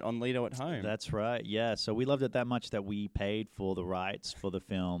exclusively, isn't it, on Lido at Home? That's right. Yeah, so we loved it that much that we paid for the rights for the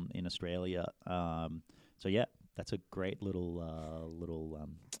film in Australia. That's a great little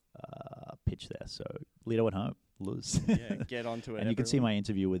pitch there. So Lido at Home, Luz. Yeah, get onto it. And you can see my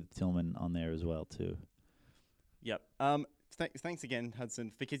interview with Tillman on there as well too. Yep. Thanks again,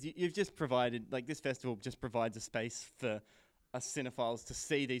 Hudson, because you've just provided, like, this festival just provides a space for us cinephiles to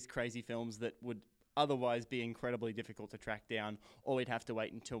see these crazy films that would otherwise be incredibly difficult to track down, or we'd have to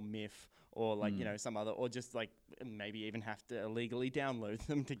wait until MIF or like some other, or just like maybe even have to illegally download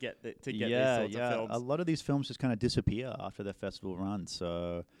them to get these sorts of films. A lot of these films just kind of disappear after the festival run.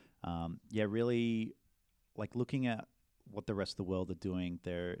 So really like looking at what the rest of the world are doing,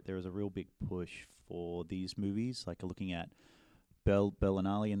 there is a real big push for these movies. Like looking at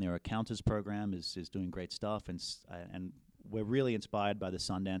Berlinale and their Encounters program is doing great stuff, and we're really inspired by the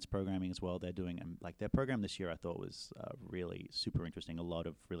Sundance programming as well. They're doing like their program this year. I thought was really super interesting. A lot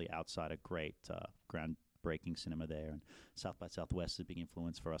of really outsider, great groundbreaking cinema there, and South by Southwest is a big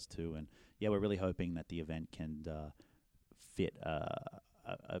influence for us too. And yeah, we're really hoping that the event can fit a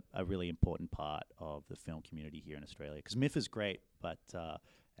really important part of the film community here in Australia. Because MIF is great, but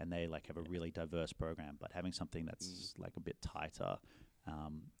and they like have a really diverse program, but having something that's like a bit tighter,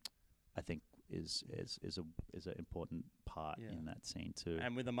 I think is an important part in that scene too.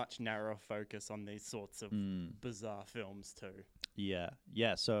 And with a much narrower focus on these sorts of bizarre films too. Yeah.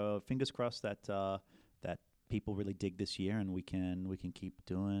 So fingers crossed that that people really dig this year, and we can keep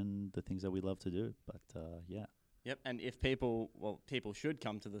doing the things that we love to do. But yeah. Yep, and if people should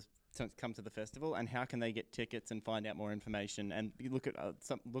come to the festival, and how can they get tickets and find out more information and look at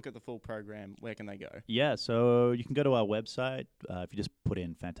the full program? Where can they go? Yeah, so you can go to our website. If you just put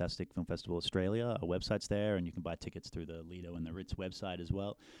in Fantastic Film Festival Australia, our website's there, and you can buy tickets through the Lido and the Ritz website as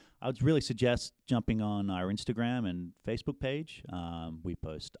well. I would really suggest jumping on our Instagram and Facebook page. We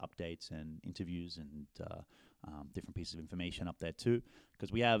post updates and interviews and different pieces of information up there too,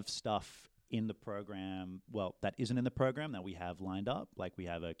 because we have stuff in the program, that isn't in the program that we have lined up. Like we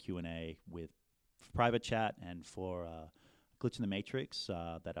have a Q&A with private chat and for Glitch in the Matrix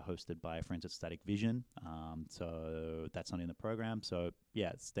that are hosted by friends at Static Vision. So that's not in the program. So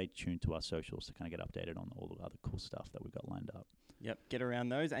yeah, stay tuned to our socials to kind of get updated on all the other cool stuff that we've got lined up. Yep, get around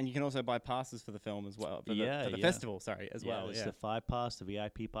those. And you can also buy passes for the film as well. For the festival, as well. There's the 5 pass, the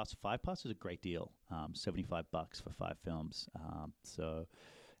VIP pass. 5 pass is a great deal. $75 for 5 films.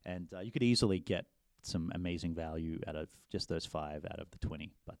 And you could easily get some amazing value out of just those 5 out of the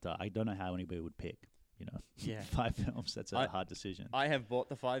 20. But I don't know how anybody would pick, 5 films. That's a hard decision. I have bought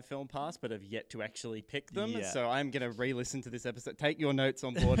the 5 film pass, but have yet to actually pick them. Yeah. So I'm going to re-listen to this episode. Take your notes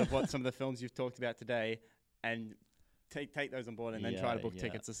on board of what some of the films you've talked about today, and take those on board, and then try to book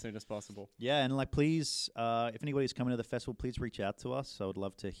tickets as soon as possible. Yeah, and please, if anybody's coming to the festival, please reach out to us. I would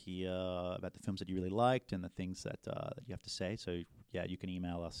love to hear about the films that you really liked and the things that you have to say. So yeah, you can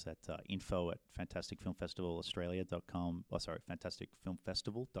email us at info@fantasticfilmfestivalaustralia.com.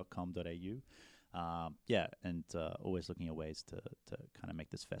 fantasticfilmfestival.com.au. And always looking at ways to kind of make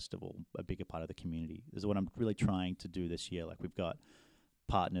this festival a bigger part of the community. This is what I'm really trying to do this year. Like we've got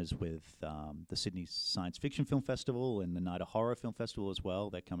partners with the Sydney Science Fiction Film Festival and the Night of Horror Film Festival as well.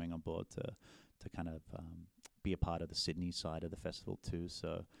 They're coming on board to kind of be a part of the Sydney side of the festival too.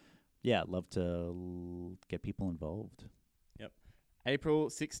 So yeah, I'd love to get people involved. Yep. April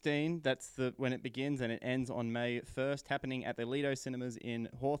 16, that's when it begins, and it ends on May 1st, happening at the Lido Cinemas in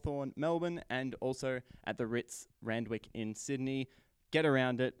Hawthorn, Melbourne, and also at the Ritz Randwick in Sydney. Get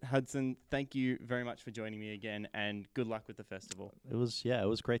around it. Hudson, thank you very much for joining me again, and good luck with the festival. It was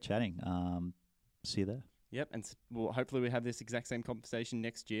great chatting. See you there. Yep, and hopefully we have this exact same conversation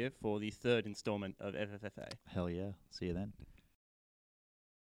next year for the 3rd installment of FFFA. Hell yeah. See you then.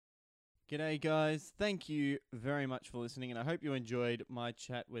 G'day guys, thank you very much for listening, and I hope you enjoyed my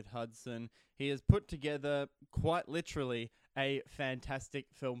chat with Hudson. He has put together, quite literally, a fantastic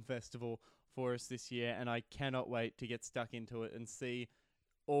film festival for us this year, and I cannot wait to get stuck into it and see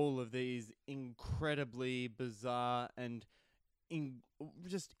all of these incredibly bizarre and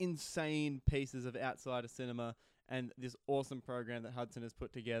just insane pieces of outsider cinema and this awesome program that Hudson has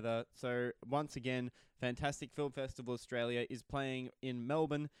put together. So once again, Fantastic Film Festival Australia is playing in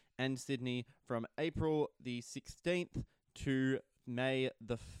Melbourne and Sydney from April the 16th to May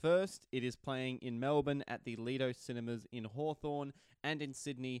the 1st. It is playing in Melbourne at the Lido Cinemas in Hawthorn and in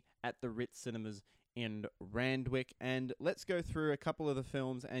Sydney at the Ritz Cinemas in Randwick. And let's go through a couple of the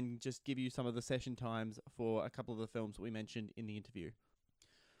films and just give you some of the session times for a couple of the films we mentioned in the interview.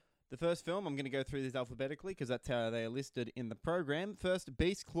 The first film, I'm going to go through these alphabetically because that's how they are listed in the program. First,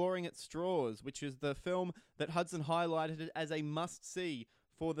 Beast Clawing at Straws, which is the film that Hudson highlighted as a must-see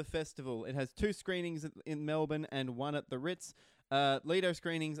for the festival. It has 2 screenings in Melbourne and 1 at the Ritz. Lido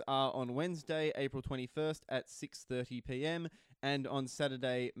screenings are on Wednesday, April 21st at 6:30 p.m. and on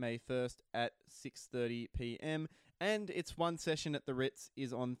Saturday, May 1st at 6:30 p.m. And its one session at the Ritz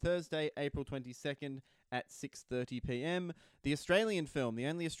is on Thursday, April 22nd at 6:30 p.m. The Australian film, the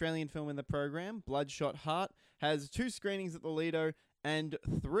only Australian film in the program, Bloodshot Heart, has 2 screenings at the Lido and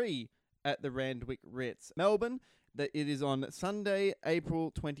 3 at the Randwick Ritz, Melbourne. That it is on Sunday,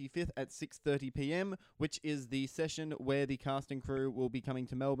 April 25th at 6:30 p.m, which is the session where the cast and crew will be coming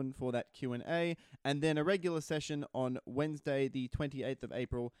to Melbourne for that Q&A, and then a regular session on Wednesday, the 28th of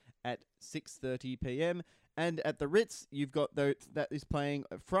April at 6:30 p.m. And at the Ritz, you've got that is playing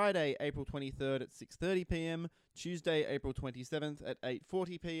Friday, April 23rd at 6:30 p.m, Tuesday, April 27th at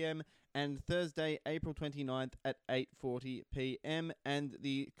 8:40 p.m, and Thursday, April 29th at 8:40 p.m. And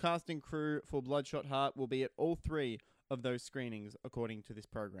the cast and crew for Bloodshot Heart will be at all three of those screenings, according to this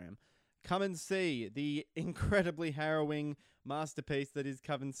program. Come and see the incredibly harrowing masterpiece that is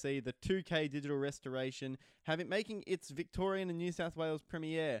Come and See, the 2K digital restoration, making its Victorian and New South Wales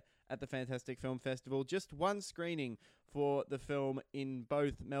premiere at the Fantastic Film Festival. Just one screening for the film in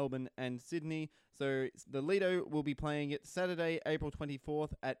both Melbourne and Sydney. So the Lido will be playing it Saturday, April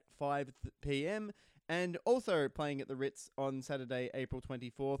 24th at 5 p.m, and also playing at the Ritz on Saturday, April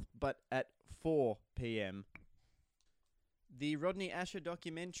 24th, but at 4 p.m. The Rodney Asher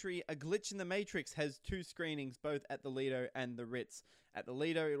documentary, A Glitch in the Matrix, has two screenings, both at the Lido and the Ritz. At the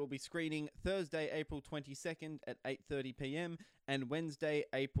Lido, it will be screening Thursday, April 22nd at 8:30 p.m, and Wednesday,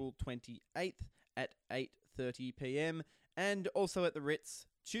 April 28th at 8:30 p.m, and also at the Ritz,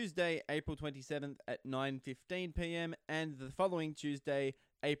 Tuesday, April 27th at 9:15 p.m, and the following Tuesday,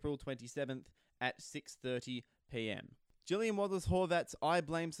 April 27th at 6:30 p.m. Gillian Wallace Horvat's I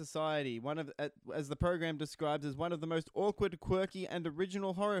Blame Society, as the program describes as one of the most awkward, quirky, and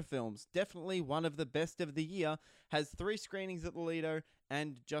original horror films, definitely one of the best of the year, has 3 screenings at the Lido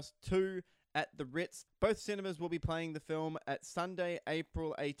and just 2 at the Ritz. Both cinemas will be playing the film at Sunday,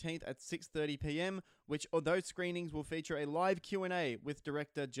 April 18th at 6:30 p.m, those screenings will feature a live Q&A with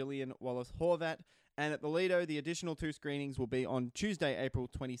director Gillian Wallace Horvat. And at the Lido, the additional 2 screenings will be on Tuesday, April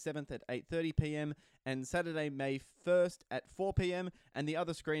 27th at 8:30 p.m, and Saturday, May 1st at 4 p.m, and the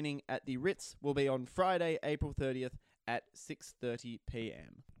other screening at the Ritz will be on Friday, April 30th at 6:30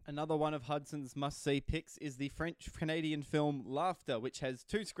 p.m. Another one of Hudson's must-see picks is the French-Canadian film Laughter, which has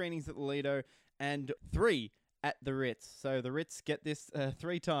 2 screenings at the Lido and 3 at the Ritz. So the Ritz get this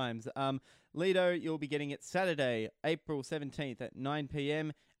 3 times. Lido, you'll be getting it Saturday, April 17th at 9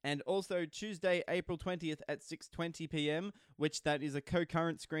 p.m, and also Tuesday, April 20th at 6:20 p.m, which that is a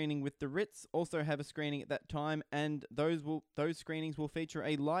concurrent screening with the Ritz. Also have a screening at that time, and those screenings will feature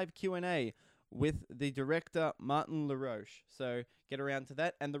a live Q&A with the director Martin LaRoche. So get around to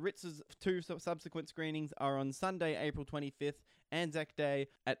that. And the Ritz's 2 subsequent screenings are on Sunday, April 25th, Anzac Day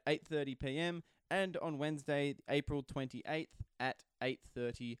at 8:30 p.m, and on Wednesday, April 28th at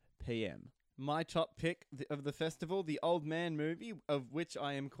 8:30 p.m. My top pick of the festival, The Old Man movie, of which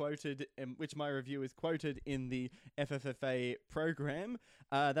I am quoted, which my review is quoted in the FFFA program,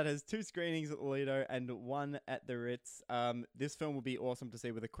 that has 2 screenings at the Lido and 1 at the Ritz. This film will be awesome to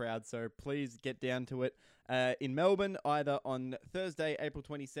see with a crowd, so please get down to it in Melbourne, either on Thursday, April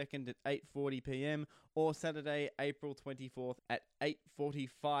 22nd at 8:40 p.m, or Saturday, April 24th at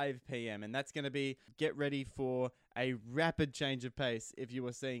 8:45 p.m. And that's going to be, get ready for a rapid change of pace if you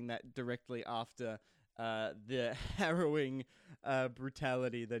were seeing that directly after the harrowing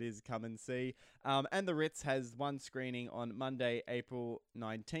brutality that is Come and See. And the Ritz has 1 screening on Monday, April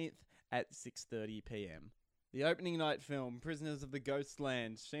 19th at 6:30 p.m. The opening night film, Prisoners of the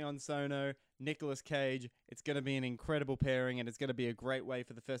Ghostland, Sion Sono, Nicolas Cage. It's going to be an incredible pairing, and it's going to be a great way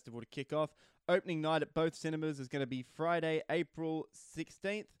for the festival to kick off. Opening night at both cinemas is going to be Friday, April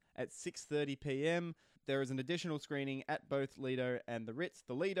 16th at 6:30 p.m. There is an additional screening at both Lido and the Ritz.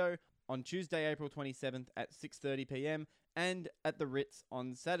 The Lido on Tuesday, April 27th at 6:30 p.m. and at the Ritz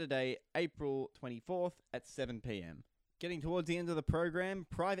on Saturday, April 24th at 7 p.m. Getting towards the end of the program,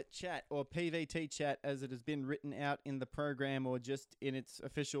 Private Chat, or PVT Chat as it has been written out in the program or just in its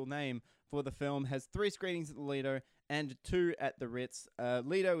official name for the film, has 3 screenings at the Lido and 2 at the Ritz.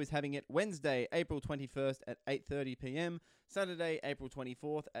 Lido is having it Wednesday, April 21st at 8:30 p.m, Saturday, April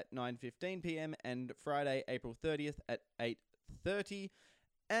 24th at 9:15 p.m, and Friday, April 30th at 8:30.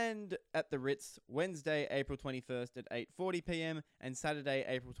 And at the Ritz, Wednesday, April 21st at 8:40 p.m, and Saturday,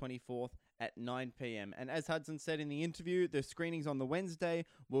 April 24th at 9 p.m. And as Hudson said in the interview, the screenings on the Wednesday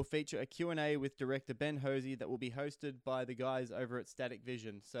will feature a Q&A with director Ben Hosey that will be hosted by the guys over at Static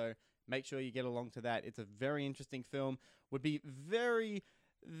Vision. So make sure you get along to that. It's a very interesting film. Would be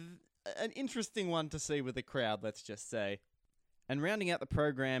an interesting one to see with the crowd, let's just say. And rounding out the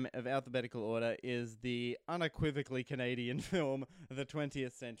program of alphabetical order is the unequivocally Canadian film, The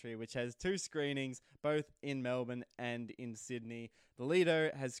 20th Century, which has 2 screenings, both in Melbourne and in Sydney. The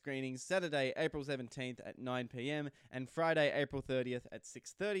Lido has screenings Saturday, April 17th at 9 p.m. and Friday, April 30th at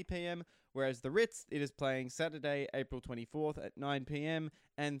 6:30 p.m., whereas the Ritz, it is playing Saturday, April 24th at 9 p.m.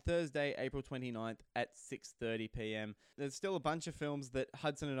 and Thursday, April 29th at 6:30 p.m. There's still a bunch of films that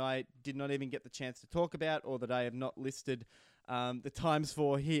Hudson and I did not even get the chance to talk about, or that I have not listed the times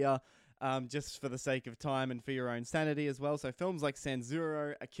for here, just for the sake of time and for your own sanity as well. So films like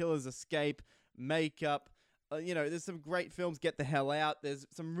Sanzuro, A Killer's Escape, Makeup, there's some great films. Get the Hell Out. There's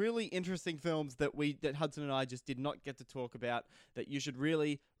some really interesting films that Hudson and I just did not get to talk about that you should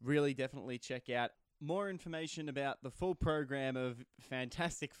really, really definitely check out. More information about the full program of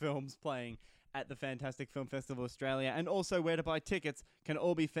fantastic films playing at the Fantastic Film Festival Australia, and also where to buy tickets, can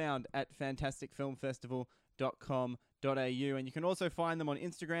all be found at fantasticfilmfestival.com.au, and you can also find them on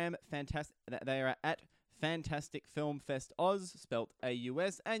Instagram. They are at Fantastic Film Fest Oz, spelt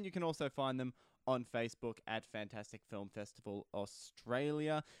AUS, and you can also find them on Facebook at Fantastic Film Festival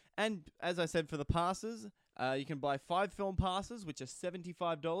Australia. And as I said, for the passes, you can buy 5 film passes, which are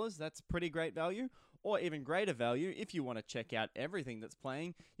 $75. That's pretty great value. Or even greater value, if you want to check out everything that's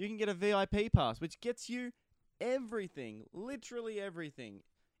playing, you can get a VIP pass, which gets you everything, literally everything.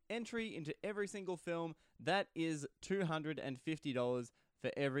 Entry into every single film, that is $250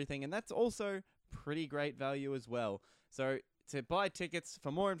 for everything. And that's also pretty great value as well. So to buy tickets,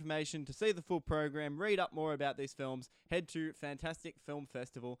 for more information, to see the full program, read up more about these films, head to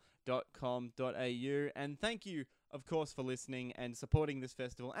fantasticfilmfestival.com.au. And thank you, of course, for listening and supporting this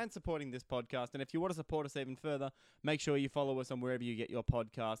festival and supporting this podcast. And if you want to support us even further, make sure you follow us on wherever you get your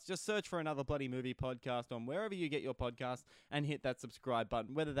podcasts. Just search for Another Bloody Movie Podcast on wherever you get your podcasts and hit that subscribe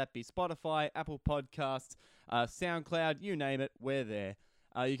button, whether that be Spotify, Apple Podcasts, SoundCloud, you name it, we're there.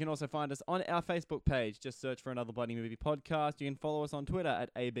 You can also find us on our Facebook page. Just search for Another Bloody Movie Podcast. You can follow us on Twitter at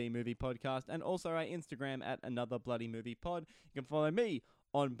AB Movie Podcast, and also our Instagram at Another Bloody Movie Pod. You can follow me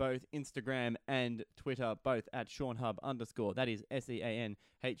on both Instagram and Twitter, both at SeanHub_. That is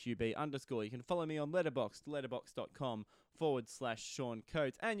SeanHub_. You can follow me on Letterboxd, letterboxd.com/Sean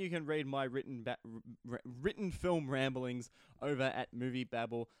Coates. And you can read my written film ramblings over at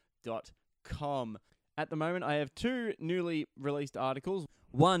moviebabble.com. At the moment, I have 2 newly released articles.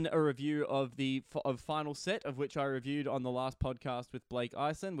 One, a review of Final Set, of which I reviewed on the last podcast with Blake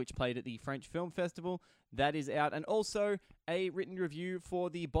Eisen, which played at the French Film Festival. That is out. And also a written review for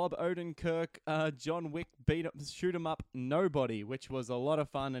the Bob Odenkirk John Wick shoot 'em up Nobody, which was a lot of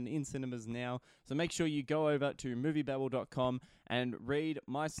fun and in cinemas now. So make sure you go over to moviebabble.com and read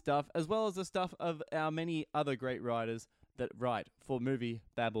my stuff, as well as the stuff of our many other great writers that write for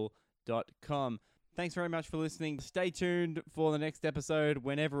moviebabble.com. Thanks very much for listening. Stay tuned for the next episode,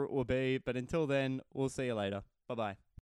 whenever it will be. But until then, we'll see you later. Bye-bye.